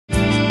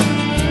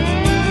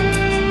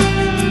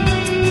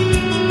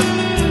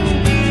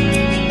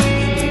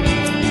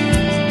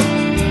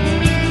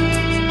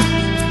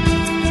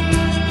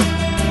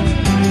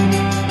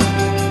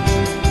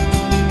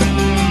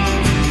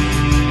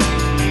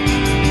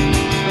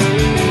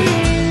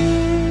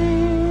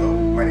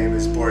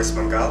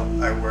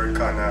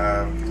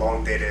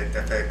quantitative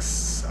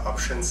FX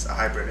options, a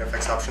hybrid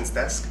FX options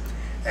desk,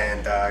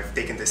 and I've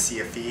taken the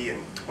CFE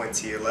in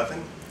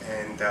 2011,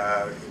 and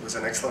it was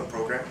an excellent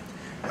program.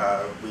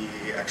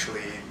 We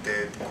actually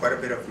did quite a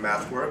bit of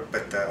math work,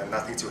 but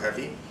nothing too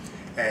heavy,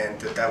 and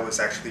that was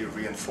actually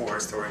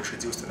reinforced or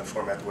introduced in a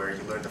format where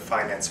you learn the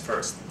finance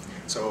first.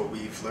 So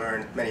we've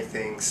learned many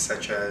things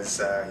such as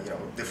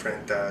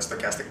different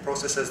stochastic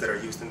processes that are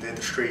used in the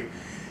industry,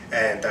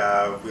 and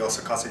we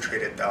also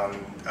concentrated on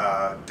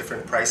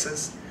different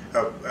prices,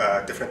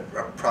 different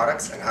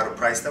products and how to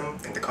price them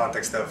in the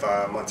context of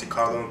Monte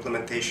Carlo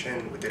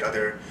implementation. We did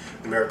other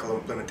numerical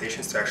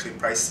implementations to actually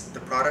price the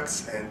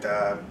products, and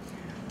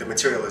the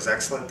material is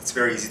excellent. It's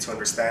very easy to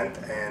understand,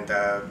 and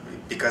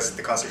because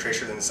the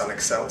concentration is on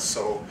Excel,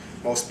 so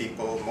most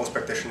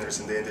practitioners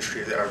in the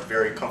industry are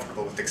very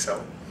comfortable with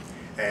Excel,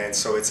 and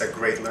so it's a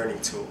great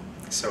learning tool.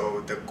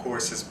 So the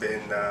course has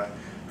been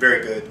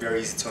very good,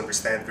 very easy to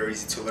understand, very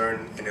easy to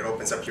learn, and it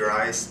opens up your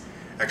eyes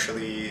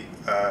actually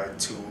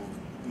to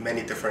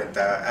many different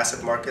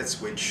asset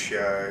markets, which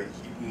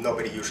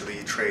nobody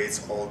usually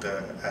trades all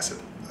the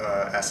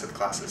asset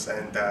classes.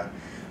 And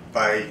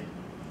by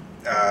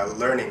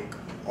learning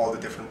all the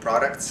different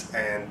products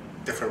and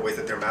different ways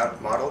that they're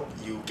modeled,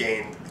 you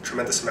gain a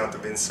tremendous amount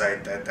of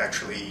insight that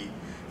actually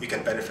you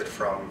can benefit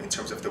from in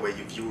terms of the way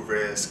you view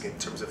risk, in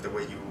terms of the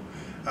way you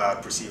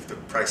perceive the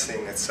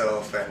pricing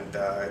itself, and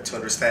to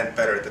understand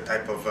better the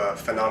type of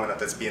phenomena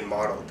that's being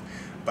modeled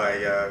by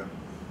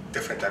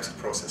different types of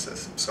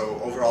processes.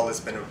 So overall, it's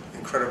been an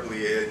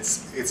incredibly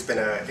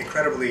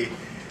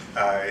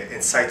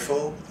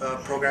insightful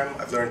program.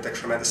 I've learned a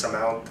tremendous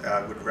amount.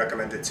 I would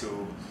recommend it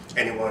to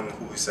anyone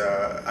who's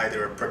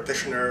either a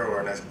practitioner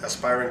or an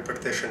aspiring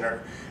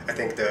practitioner. I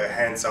think the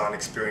hands-on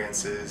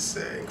experience is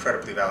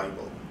incredibly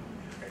valuable.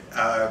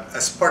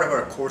 As part of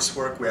our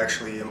coursework, we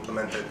actually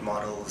implemented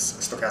models,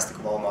 stochastic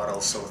vol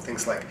models, so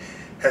things like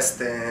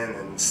Heston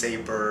and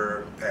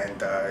Sabre,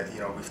 and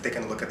we've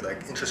taken a look at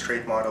like interest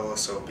rate models,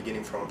 so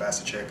beginning from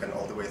Vasicek and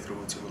all the way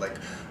through to like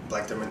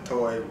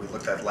Black-Dermantoy. We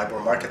looked at LIBOR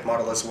market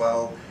model as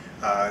well.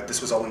 This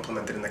was all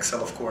implemented in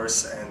Excel, of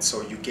course, and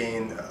so you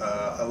gain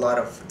a lot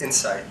of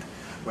insight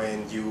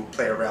when you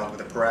play around with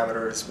the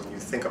parameters, when you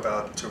think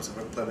about in terms of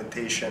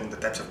implementation, the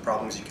types of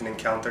problems you can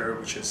encounter,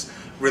 which is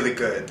really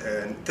good.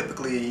 And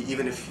typically,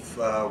 even if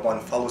one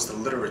follows the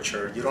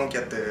literature, you don't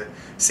get the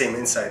same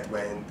insight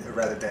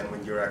rather than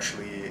when you're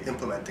actually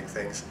implementing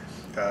things,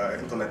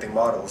 implementing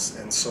models.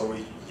 And so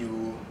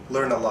you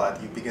learn a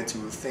lot. You begin to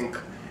think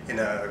in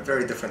a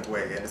very different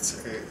way, and it's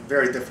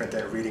very different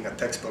than reading a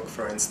textbook,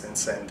 for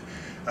instance. And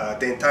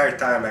the entire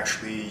time,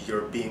 actually,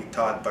 you're being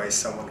taught by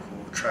someone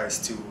who tries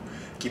to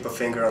keep a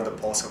finger on the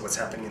pulse of what's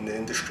happening in the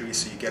industry,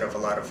 so you get a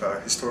lot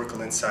of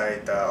historical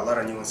insight, a lot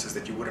of nuances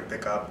that you wouldn't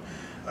pick up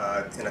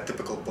in a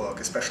typical book,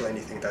 especially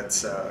anything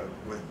that's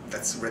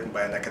written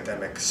by an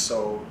academic.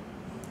 So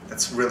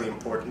that's really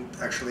important,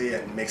 actually,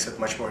 and makes it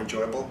much more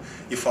enjoyable.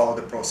 You follow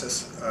the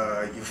process,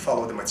 you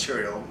follow the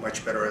material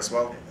much better as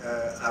well.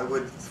 I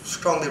would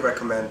strongly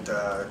recommend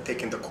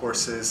taking the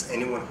courses.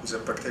 Anyone who's a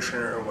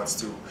practitioner or wants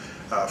to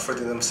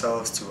further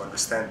themselves to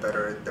understand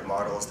better the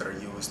models that are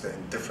used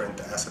in different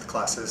asset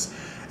classes.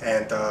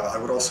 And I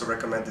would also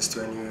recommend this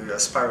to any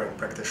aspiring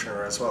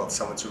practitioner as well,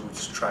 someone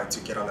who's trying to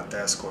get on a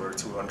desk or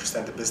to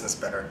understand the business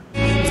better.